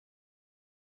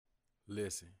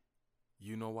Listen,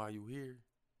 you know why you here,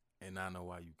 and I know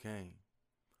why you came.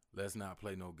 Let's not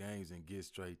play no games and get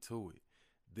straight to it.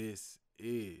 This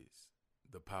is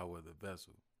the Power of the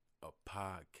Vessel, a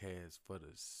podcast for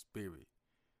the spirit.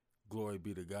 Glory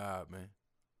be to God, man.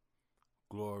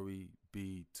 Glory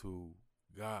be to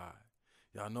God.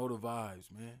 Y'all know the vibes,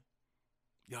 man.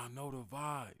 Y'all know the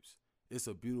vibes. It's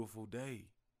a beautiful day.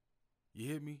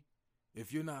 You hear me?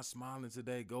 If you're not smiling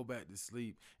today, go back to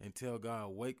sleep and tell God,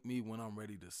 wake me when I'm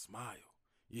ready to smile.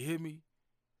 You hear me?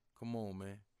 Come on,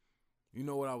 man. You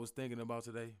know what I was thinking about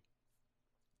today?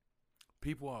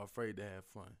 People are afraid to have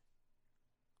fun.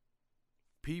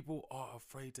 People are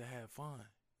afraid to have fun.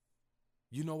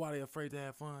 You know why they're afraid to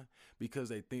have fun? Because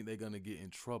they think they're going to get in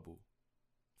trouble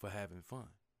for having fun.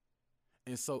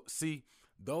 And so, see,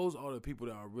 those are the people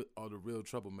that are the real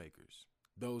troublemakers.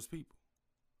 Those people.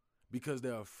 Because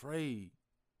they're afraid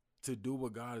to do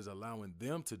what God is allowing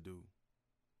them to do.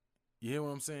 You hear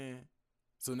what I'm saying?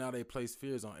 So now they place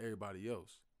fears on everybody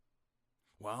else.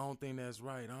 Well, I don't think that's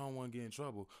right. I don't want to get in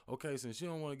trouble. Okay, since you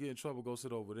don't want to get in trouble, go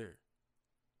sit over there.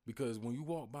 Because when you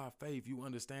walk by faith, you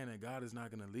understand that God is not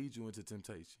going to lead you into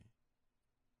temptation.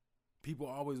 People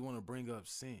always want to bring up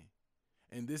sin.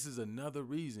 And this is another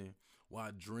reason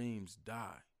why dreams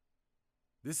die.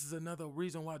 This is another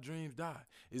reason why dreams die.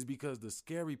 Is because the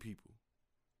scary people,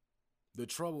 the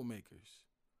troublemakers,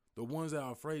 the ones that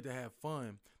are afraid to have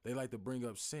fun, they like to bring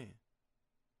up sin.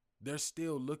 They're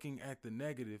still looking at the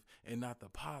negative and not the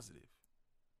positive.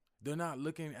 They're not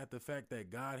looking at the fact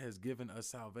that God has given us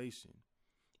salvation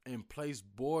and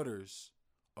placed borders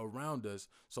around us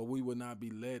so we would not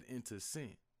be led into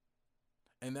sin.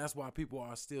 And that's why people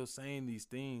are still saying these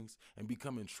things and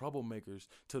becoming troublemakers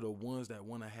to the ones that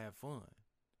want to have fun.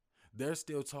 They're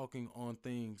still talking on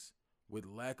things with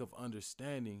lack of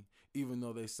understanding, even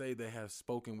though they say they have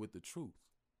spoken with the truth.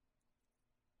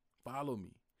 Follow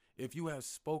me. If you have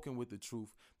spoken with the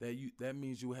truth, that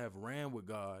means you have ran with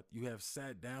God, you have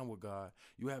sat down with God,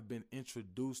 you have been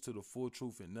introduced to the full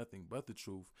truth and nothing but the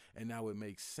truth, and now it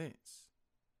makes sense.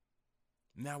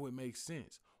 Now it makes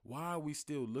sense. Why are we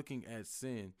still looking at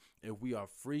sin if we are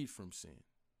freed from sin?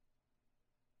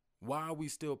 Why are we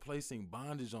still placing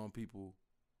bondage on people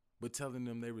but telling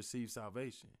them they receive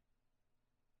salvation?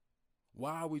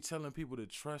 Why are we telling people to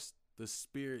trust the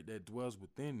spirit that dwells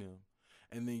within them,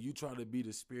 and then you try to be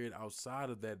the spirit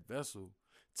outside of that vessel,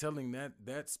 telling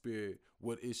that spirit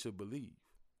what it should believe?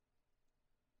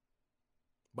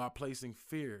 By placing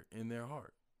fear in their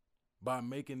heart, by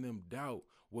making them doubt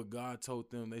what God told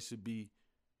them they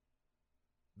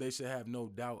should have no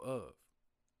doubt of.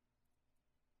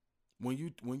 When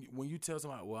you tell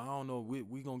somebody, well, I don't know,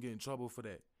 we gonna get in trouble for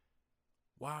that.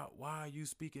 Why are you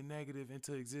speaking negative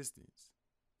into existence?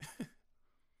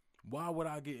 Why would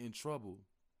I get in trouble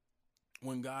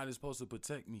when God is supposed to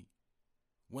protect me?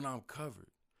 When I'm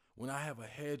covered, when I have a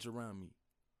hedge around me.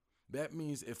 That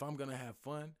means if I'm gonna have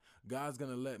fun, God's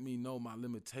gonna let me know my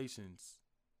limitations.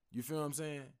 You feel what I'm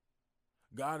saying?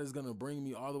 God is gonna bring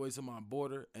me all the way to my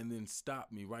border and then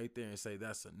stop me right there and say,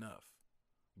 that's enough.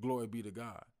 Glory be to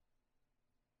God.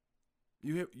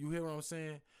 You hear what I'm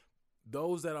saying?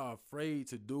 Those that are afraid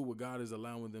to do what God is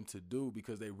allowing them to do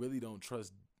because they really don't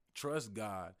trust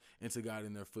God and to God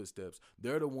in their footsteps.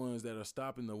 They're the ones that are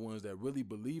stopping the ones that really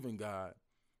believe in God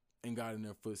and God in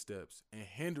their footsteps and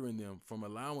hindering them from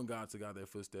allowing God to guide their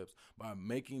footsteps by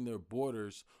making their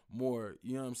borders more,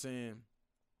 you know what I'm saying,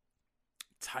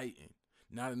 tightened.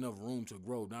 Not enough room to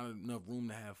grow, not enough room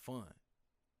to have fun.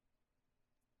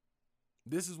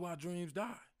 This is why dreams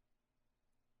die.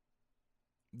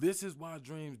 This is why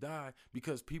dreams die,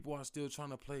 because people are still trying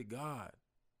to play God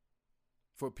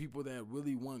for people that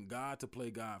really want God to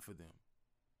play God for them.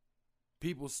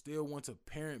 People still want to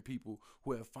parent people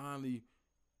who have finally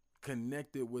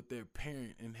connected with their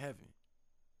parent in heaven.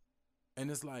 And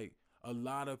it's like a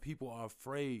lot of people are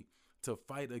afraid to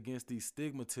fight against these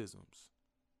stigmatisms.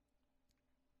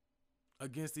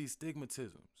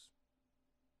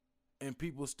 And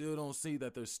people still don't see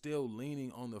that they're still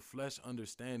leaning on the flesh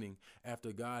understanding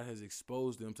after God has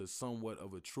exposed them to somewhat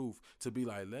of a truth, to be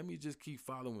like, let me just keep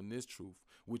following this truth,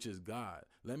 which is God.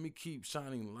 Let me keep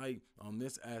shining light on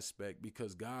this aspect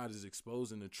because God is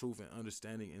exposing the truth and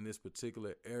understanding in this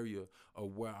particular area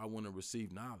of where I want to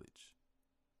receive knowledge.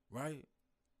 Right?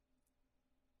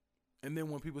 And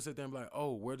then when people sit there and be like,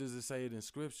 oh, where does it say it in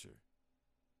scripture?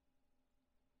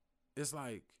 It's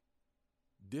like,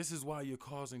 this is why you're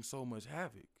causing so much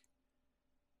havoc.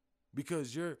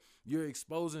 Because you're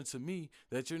exposing to me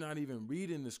that you're not even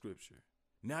reading the scripture.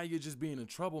 Now you're just being a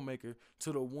troublemaker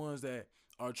to the ones that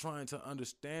are trying to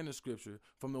understand the scripture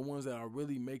from the ones that are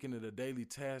really making it a daily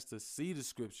task to see the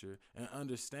scripture and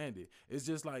understand it. It's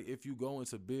just like if you go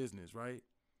into business, right?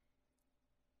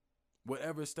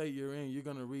 Whatever state you're in, you're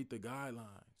going to read the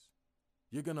guidelines.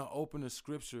 You're going to open a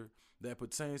scripture that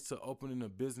pertains to opening a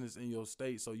business in your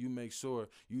state, so you make sure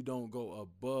you don't go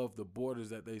above the borders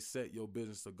that they set your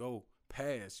business to go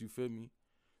past. You feel me?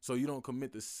 So you don't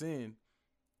commit the sin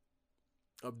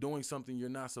of doing something you're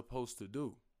not supposed to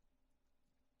do.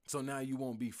 So now you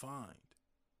won't be fined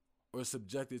or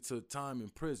subjected to time in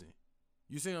prison.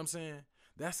 You see what I'm saying?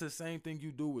 That's the same thing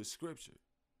you do with scripture.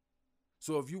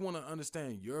 So if you want to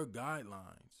understand your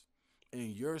guidelines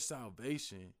and your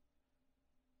salvation,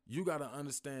 you got to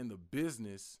understand the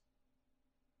business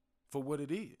for what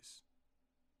it is.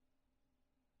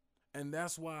 And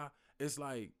that's why it's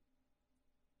like,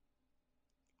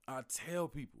 I tell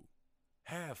people,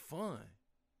 have fun.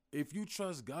 If you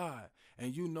trust God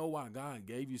and you know why God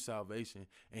gave you salvation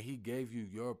and he gave you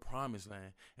your promised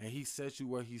land and he set you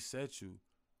where he set you,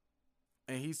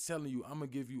 and he's telling you, I'm going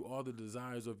to give you all the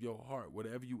desires of your heart.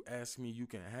 Whatever you ask me, you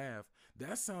can have.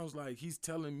 That sounds like he's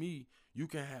telling me you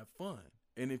can have fun.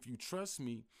 And if you trust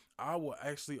me, I will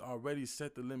actually already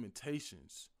set the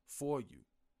limitations for you.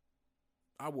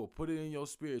 I will put it in your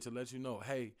spirit to let you know,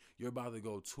 hey, you're about to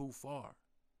go too far.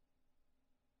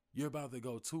 You're about to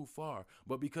go too far.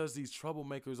 But because these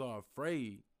troublemakers are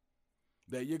afraid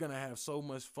that you're going to have so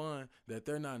much fun that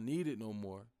they're not needed no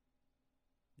more,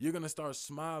 you're going to start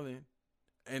smiling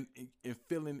and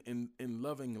feeling and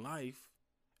loving life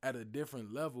at a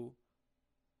different level.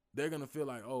 They're going to feel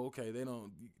like, oh, okay,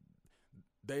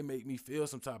 they make me feel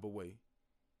some type of way.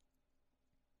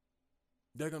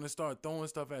 They're going to start throwing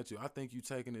stuff at you. I think you're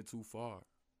taking it too far.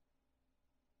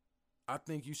 I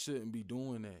think you shouldn't be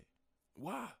doing that.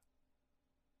 Why?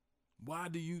 Why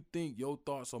do you think your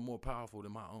thoughts are more powerful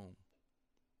than my own?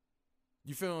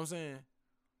 You feel what I'm saying?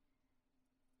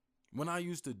 When I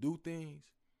used to do things,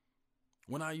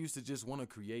 when I used to just want to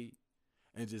create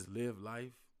and just live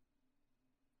life,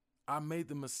 I made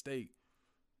the mistake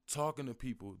talking to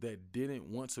people that didn't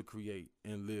want to create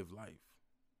and live life.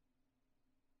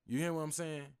 You hear what I'm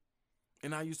saying?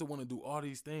 And I used to want to do all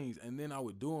these things, and then I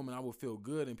would do them and I would feel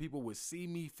good, and people would see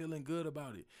me feeling good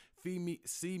about it,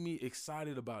 see me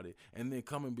excited about it, and then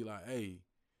come and be like, hey,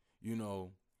 you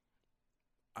know,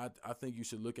 I think you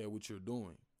should look at what you're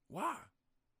doing. Why?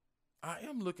 I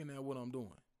am looking at what I'm doing.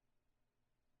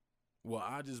 Well,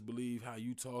 I just believe how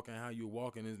you talk and how you're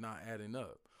walking is not adding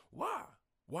up. Why?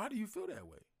 Why do you feel that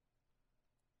way?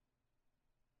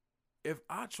 If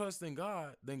I trust in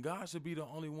God, then God should be the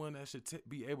only one that should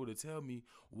be able to tell me,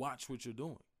 watch what you're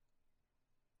doing.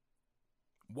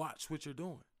 Watch what you're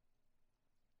doing.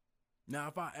 Now,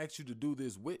 if I ask you to do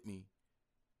this with me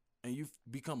and you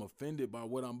become offended by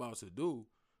what I'm about to do,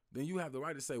 then you have the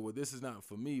right to say, well, this is not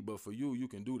for me, but for you, you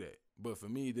can do that. But for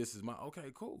me, this is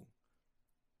okay, cool.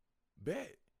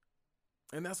 Bet.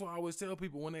 And that's why I always tell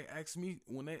people when they ask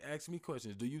me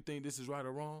questions, do you think this is right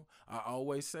or wrong? I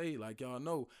always say, like y'all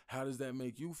know, how does that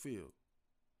make you feel?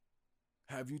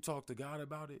 Have you talked to God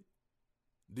about it?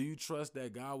 Do you trust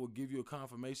that God will give you a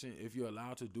confirmation if you're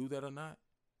allowed to do that or not?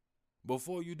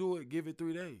 Before you do it, give it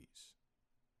 3 days.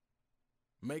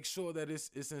 Make sure that it's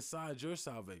inside your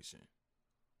salvation.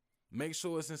 Make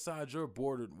sure it's inside your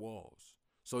bordered walls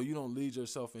so you don't lead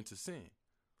yourself into sin.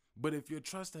 But if you're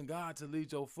trusting God to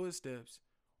lead your footsteps,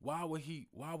 why would he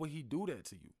do that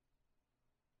to you?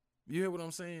 You hear what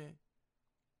I'm saying?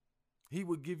 He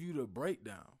would give you the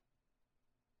breakdown.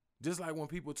 Just like when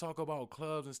people talk about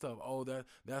clubs and stuff, oh,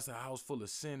 that's a house full of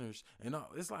sinners. And all.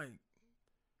 It's like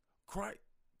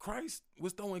Christ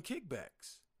was throwing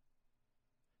kickbacks.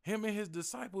 Him and his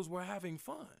disciples were having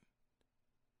fun.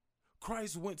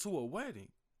 Christ went to a wedding.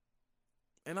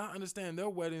 And I understand their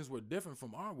weddings were different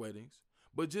from our weddings.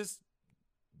 But just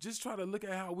try to look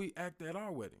at how we act at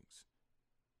our weddings.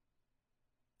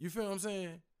 You feel what I'm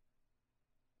saying?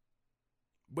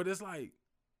 But it's like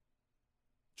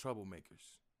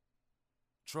troublemakers.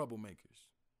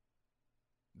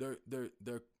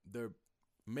 They're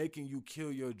making you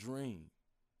kill your dream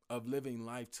of living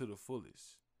life to the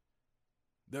fullest.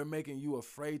 They're making you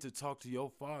afraid to talk to your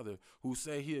Father, who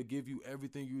say he'll give you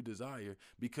everything you desire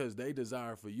because they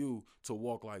desire for you to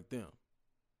walk like them.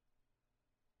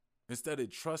 Instead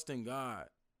of trusting God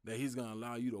that he's going to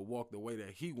allow you to walk the way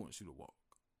that he wants you to walk.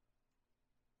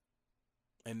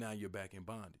 And now you're back in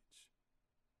bondage.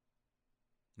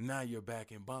 Now you're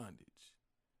back in bondage.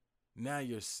 Now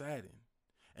you're saddened.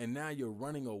 And now you're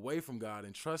running away from God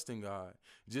and trusting God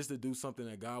just to do something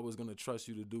that God was going to trust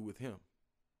you to do with him.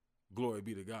 Glory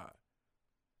be to God.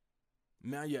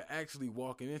 Now you're actually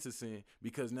walking into sin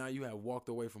because now you have walked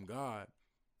away from God.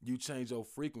 You change your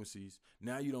frequencies.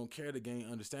 Now you don't care to gain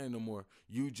understanding no more.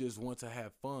 You just want to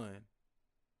have fun.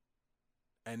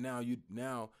 And now you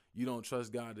don't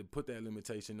trust God to put that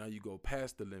limitation. Now you go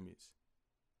past the limits.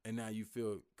 And now you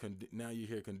feel now you're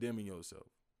here condemning yourself.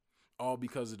 All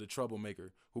because of the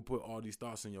troublemaker who put all these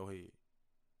thoughts in your head.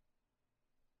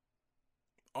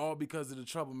 All because of the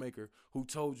troublemaker who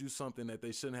told you something that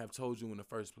they shouldn't have told you in the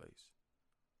first place.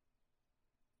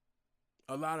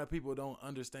 A lot of people don't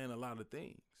understand a lot of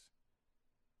things.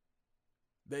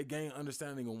 They gain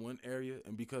understanding in one area,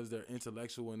 and because they're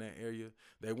intellectual in that area,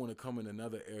 they want to come in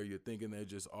another area thinking they're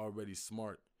just already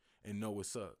smart and know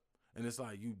what's up. And it's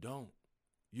like, you don't.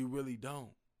 You really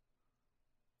don't.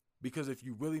 Because if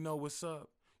you really know what's up,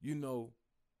 you know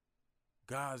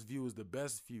God's view is the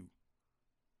best view.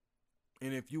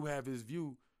 And if you have his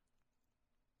view,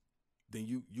 then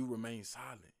you remain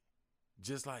silent,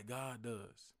 just like God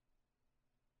does,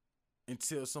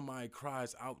 until somebody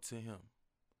cries out to him.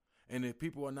 And if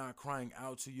people are not crying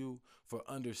out to you for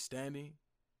understanding,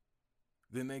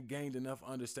 then they gained enough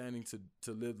understanding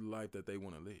to live the life that they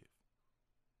want to live.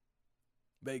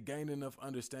 They gained enough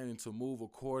understanding to move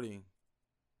according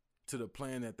to the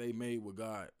plan that they made with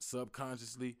God,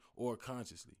 subconsciously or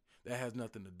consciously. That has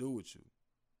nothing to do with you.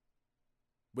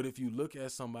 But if you look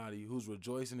at somebody who's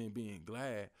rejoicing and being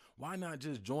glad, why not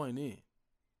just join in?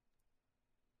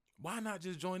 Why not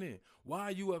just join in? Why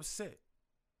are you upset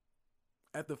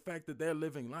at the fact that they're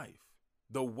living life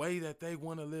the way that they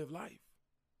want to live life?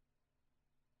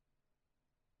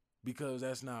 Because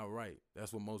that's not right.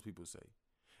 That's what most people say.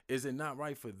 Is it not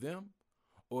right for them,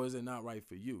 or is it not right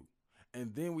for you?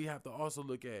 And then we have to also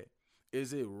look at,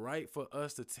 is it right for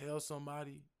us to tell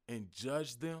somebody and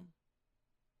judge them?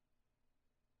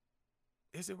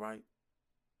 Is it right?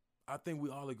 I think we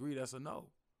all agree that's a no.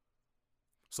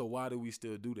 So why do we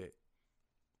still do that?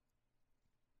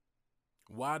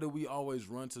 Why do we always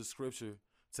run to scripture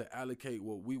to allocate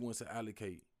what we want to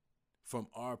allocate from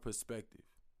our perspective,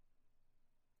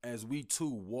 as we too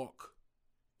walk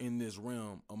in this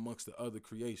realm amongst the other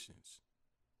creations?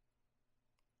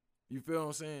 You feel what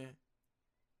I'm saying?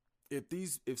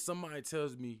 If somebody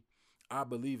tells me I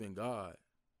believe in God,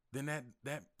 then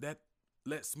that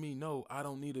lets me know I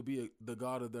don't need to be the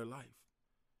God of their life.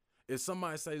 If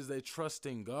somebody says they trust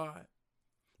in God,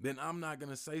 then I'm not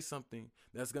going to say something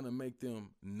that's going to make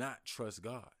them not trust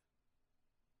God.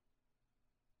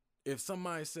 If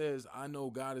somebody says I know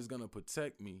God is going to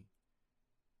protect me,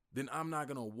 then I'm not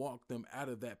going to walk them out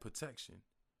of that protection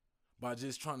by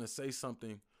just trying to say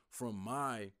something from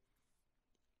my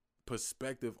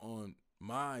perspective on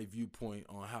my viewpoint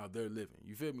on how they're living.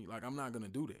 You feel me? Like, I'm not going to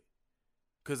do that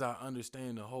because I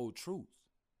understand the whole truth.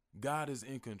 God is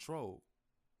in control.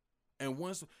 And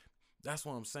once, that's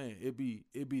what I'm saying. It be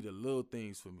the little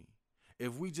things for me.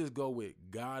 If we just go with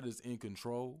God is in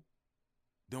control,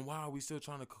 then why are we still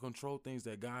trying to control things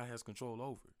that God has control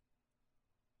over?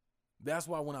 That's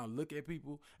why when I look at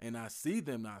people and I see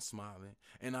them not smiling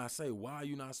and I say, why are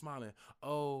you not smiling?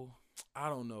 Oh, I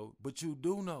don't know. But you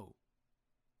do know.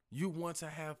 You want to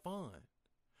have fun.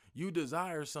 You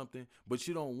desire something, but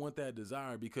you don't want that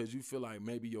desire because you feel like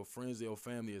maybe your friends or your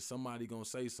family or somebody going to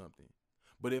say something.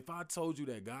 But if I told you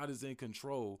that God is in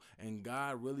control and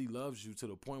God really loves you to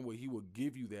the point where he will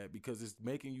give you that because it's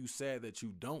making you sad that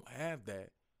you don't have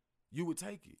that, you would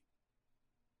take it.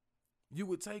 You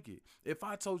would take it. If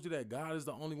I told you that God is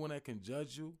the only one that can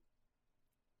judge you,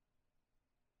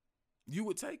 you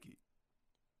would take it.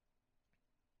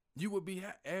 You would be,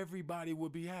 everybody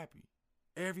would be happy.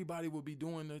 Everybody would be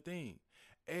doing their thing.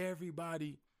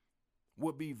 Everybody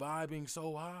would be vibing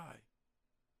so high.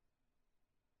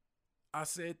 I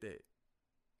said that,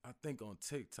 I think on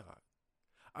TikTok.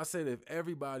 I said if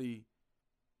everybody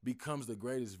becomes the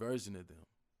greatest version of them,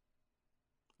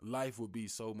 life would be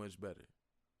so much better.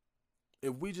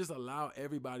 If we just allow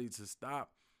everybody to stop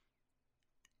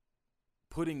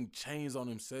putting chains on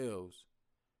themselves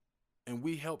and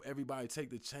we help everybody take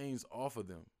the chains off of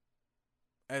them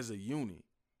as a unit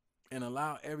and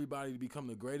allow everybody to become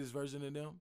the greatest version of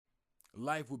them,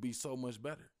 life would be so much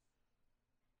better.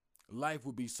 Life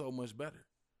would be so much better.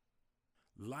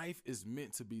 Life is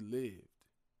meant to be lived.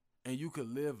 And you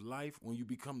can live life when you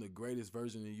become the greatest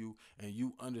version of you and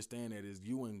you understand that it's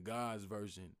you and God's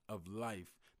version of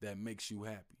life that makes you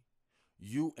happy.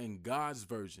 You and God's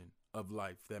version of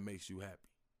life that makes you happy.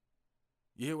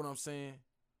 You hear what I'm saying?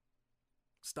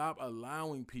 Stop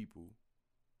allowing people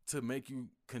to make you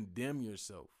condemn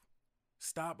yourself.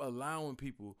 Stop allowing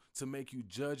people to make you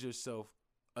judge yourself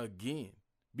again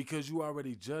because you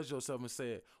already judged yourself and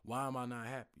said, why am I not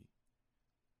happy?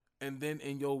 And then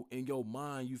in your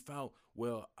mind you found,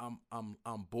 well,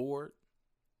 I'm bored.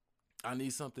 I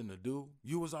need something to do.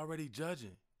 You was already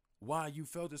judging why you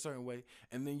felt a certain way,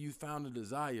 and then you found a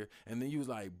desire, and then you was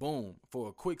like, boom, for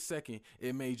a quick second,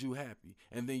 it made you happy.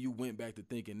 And then you went back to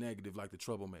thinking negative like the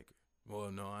troublemaker.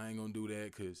 Well, no, I ain't gonna do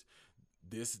that because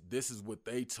this is what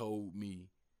they told me,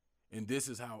 and this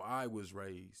is how I was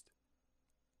raised.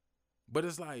 But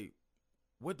it's like,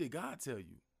 what did God tell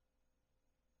you?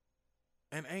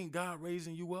 And ain't God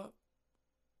raising you up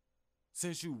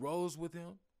since you rose with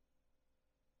him?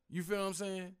 You feel what I'm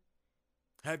saying?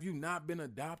 Have you not been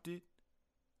adopted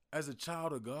as a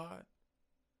child of God?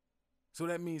 So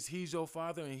that means he's your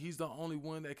father and he's the only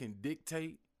one that can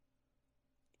dictate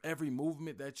every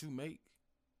movement that you make.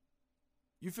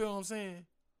 You feel what I'm saying?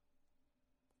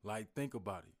 Like, think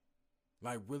about it.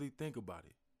 Like, really think about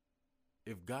it.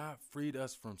 If God freed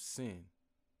us from sin,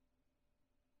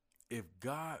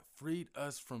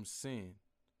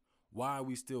 why are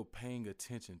we still paying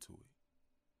attention to it?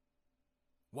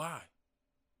 Why?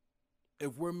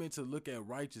 If we're meant to look at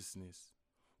righteousness,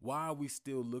 why are we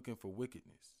still looking for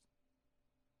wickedness?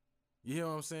 You hear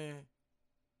what I'm saying?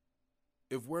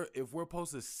 If we're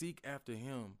supposed to seek after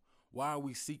him, why are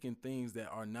we seeking things that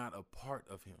are not a part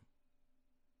of him?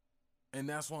 And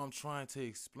that's what I'm trying to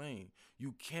explain.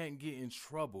 You can't get in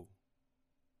trouble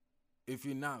if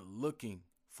you're not looking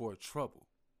for trouble.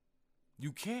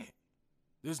 You can't.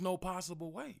 There's no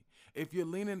possible way. If you're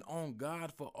leaning on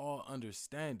God for all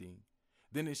understanding,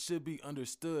 then it should be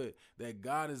understood that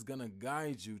God is going to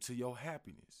guide you to your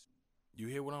happiness. You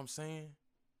hear what I'm saying?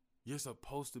 You're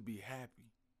supposed to be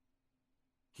happy.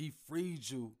 He freed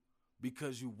you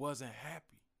because you wasn't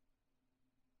happy.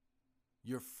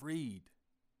 You're freed.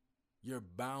 You're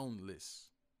boundless.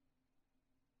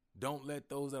 Don't let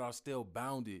those that are still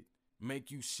bounded make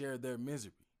you share their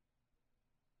misery.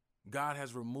 God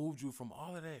has removed you from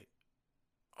all of that.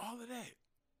 All of that.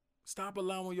 Stop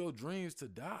allowing your dreams to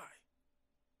die.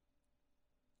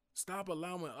 Stop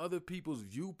allowing other people's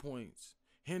viewpoints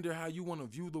hinder how you want to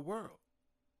view the world.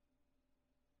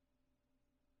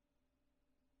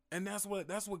 And that's what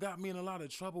got me in a lot of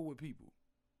trouble with people.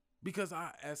 Because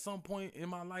at some point in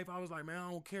my life, I was like, man,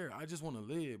 I don't care. I just want to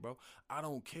live, bro. I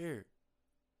don't care.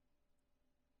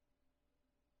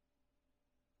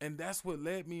 And that's what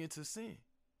led me into sin.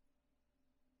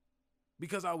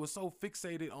 Because I was so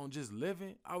fixated on just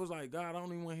living. I was like, God, I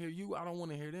don't even want to hear you. I don't want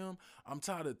to hear them. I'm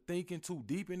tired of thinking too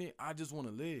deep in it. I just want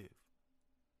to live.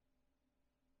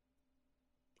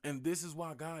 And this is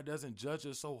why God doesn't judge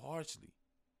us so harshly.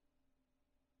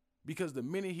 Because the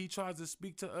minute he tries to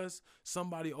speak to us,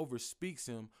 somebody overspeaks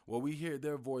him, where we hear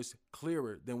their voice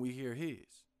clearer than we hear his.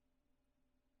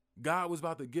 God was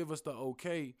about to give us the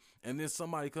okay, and then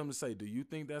somebody comes to say, do you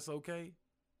think that's okay?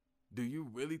 Do you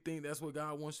really think that's what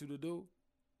God wants you to do?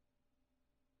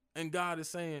 And God is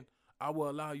saying, I will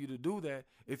allow you to do that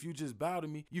if you just bow to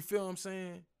me. You feel what I'm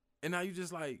saying? And now you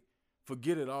just like,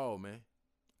 forget it all, man.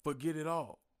 Forget it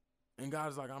all. And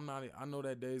God is like, I know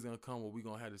that day is going to come where we're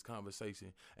going to have this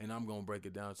conversation and I'm going to break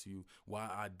it down to you why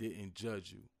I didn't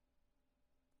judge you.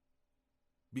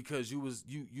 Because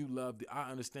you loved,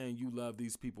 I understand you love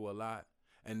these people a lot.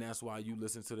 And that's why you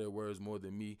listen to their words more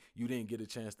than me. You didn't get a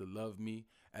chance to love me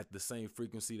at the same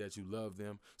frequency that you love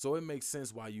them. So it makes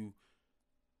sense why you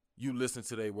listen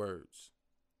to their words.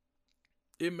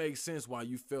 It makes sense why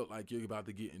you felt like you're about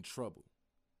to get in trouble.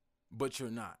 But you're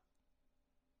not.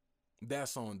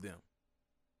 That's on them.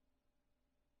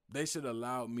 They should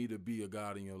allow me to be a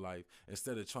God in your life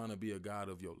instead of trying to be a God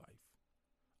of your life.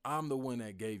 I'm the one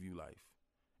that gave you life.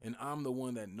 And I'm the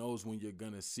one that knows when you're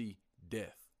going to see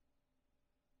death.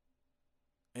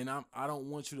 And I don't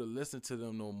want you to listen to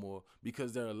them no more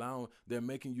because they're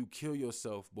making you kill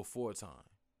yourself before time.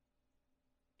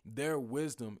 Their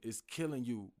wisdom is killing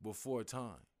you before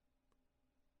time.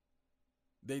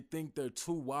 They think they're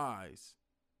too wise.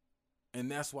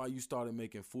 And that's why you started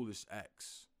making foolish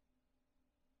acts.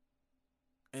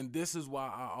 And this is why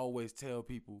I always tell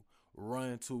people,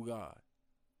 run to God.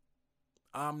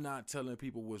 I'm not telling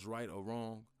people what's right or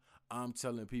wrong. I'm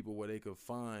telling people where they could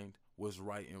find what's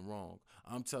right and wrong.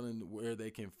 I'm telling where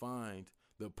they can find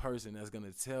the person that's going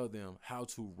to tell them how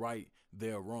to right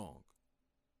their wrong.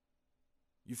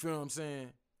 You feel what I'm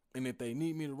saying? And if they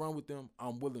need me to run with them,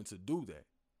 I'm willing to do that.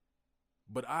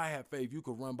 But I have faith you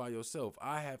could run by yourself.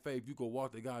 I have faith you could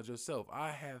walk to God yourself. I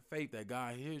have faith that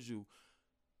God hears you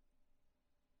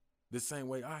the same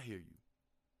way I hear you.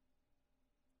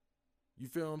 You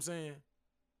feel what I'm saying?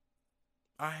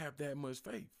 I have that much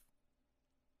faith.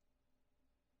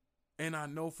 And I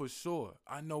know for sure,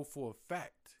 I know for a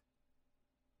fact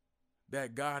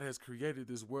that God has created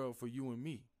this world for you and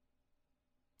me.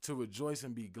 to rejoice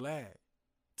and be glad,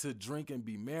 to drink and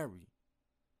be merry,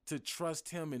 to trust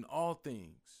him in all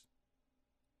things.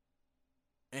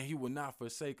 And he will not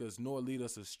forsake us nor lead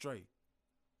us astray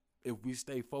if we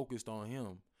stay focused on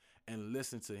him and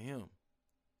listen to him.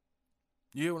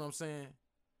 You hear what I'm saying?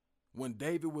 When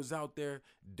David was out there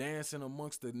dancing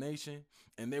amongst the nation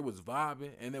and they was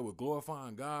vibing and they were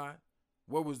glorifying God,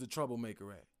 where was the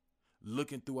troublemaker at?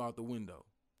 Looking throughout the window.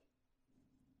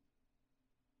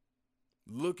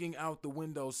 Looking out the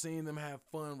window, seeing them have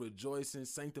fun, rejoicing,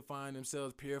 sanctifying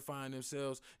themselves, purifying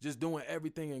themselves, just doing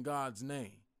everything in God's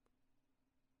name.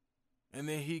 And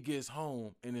then he gets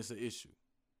home and it's an issue.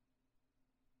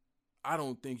 I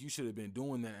don't think you should have been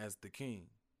doing that as the king.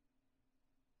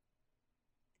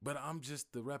 But I'm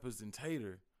just the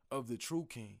representator of the true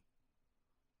king.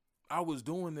 I was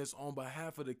doing this on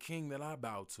behalf of the king that I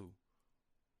bow to,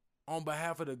 on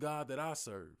behalf of the God that I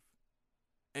serve.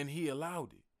 And he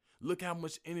allowed it. Look how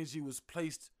much energy was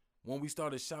placed when we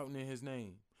started shouting in his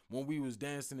name, when we was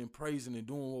dancing and praising and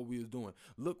doing what we was doing.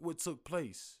 Look what took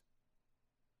place.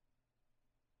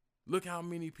 Look how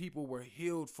many people were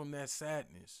healed from that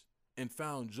sadness and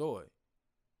found joy.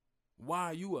 Why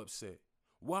are you upset?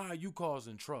 Why are you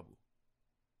causing trouble?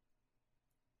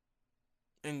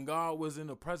 And God was in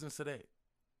the presence of that,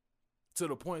 to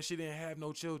the point she didn't have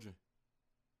no children.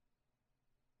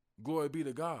 Glory be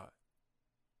to God.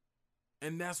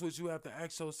 And that's what you have to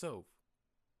ask yourself.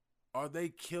 Are they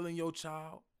killing your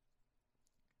child?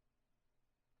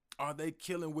 Are they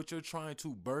killing what you're trying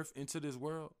to birth into this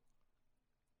world?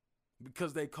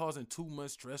 Because they causing too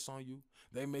much stress on you.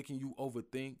 They making you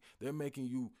overthink.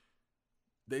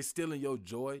 They stealing your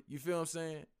joy. You feel what I'm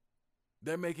saying?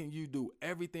 They're making you do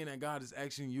everything that God is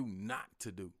asking you not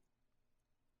to do.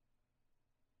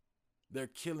 They're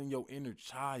killing your inner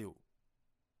child.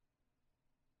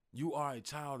 You are a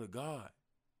child of God,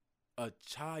 a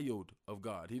child of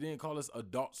God. He didn't call us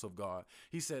adults of God.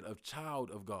 He said a child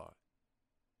of God.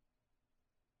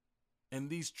 And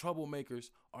these troublemakers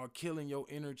are killing your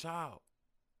inner child.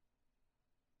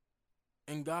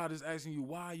 And God is asking you,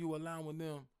 why are you allowing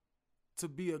them to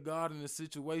be a God in a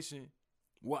situation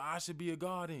where I should be a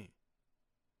God in?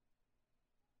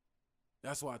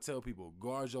 That's why I tell people,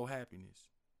 guard your happiness.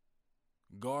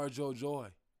 Guard your joy.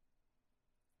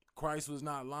 Christ was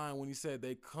not lying when he said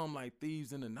they come like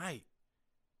thieves in the night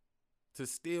to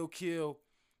steal, kill,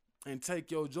 and take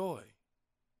your joy.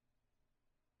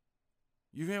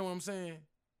 You hear what I'm saying?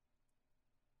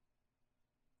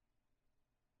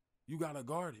 You got to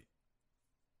guard it.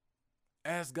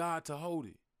 Ask God to hold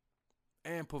it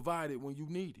and provide it when you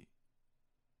need it.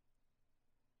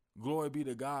 Glory be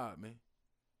to God, man.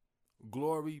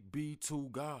 Glory be to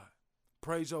God.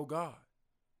 Praise your God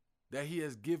that he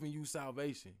has given you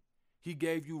salvation. He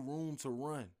gave you room to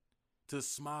run, to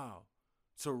smile,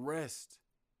 to rest.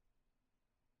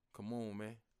 Come on,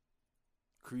 man.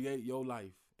 Create your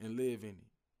life and live in it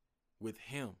with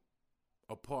him,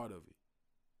 a part of it.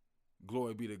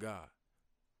 Glory be to God.